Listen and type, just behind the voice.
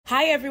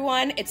Hi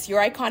everyone, it's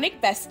your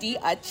iconic bestie,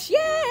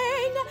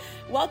 Achieng!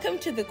 Welcome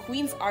to the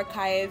Queen's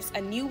Archives,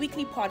 a new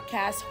weekly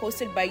podcast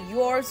hosted by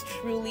yours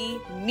truly,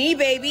 me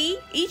baby.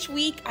 Each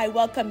week, I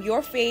welcome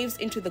your faves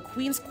into the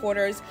Queen's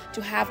Quarters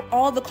to have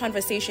all the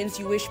conversations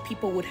you wish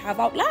people would have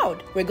out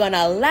loud. We're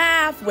gonna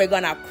laugh, we're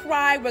gonna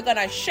cry, we're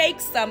gonna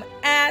shake some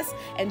ass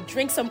and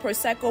drink some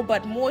Prosecco,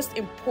 but most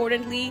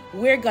importantly,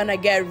 we're gonna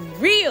get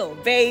real,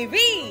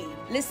 baby!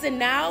 Listen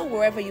now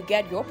wherever you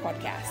get your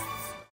podcasts.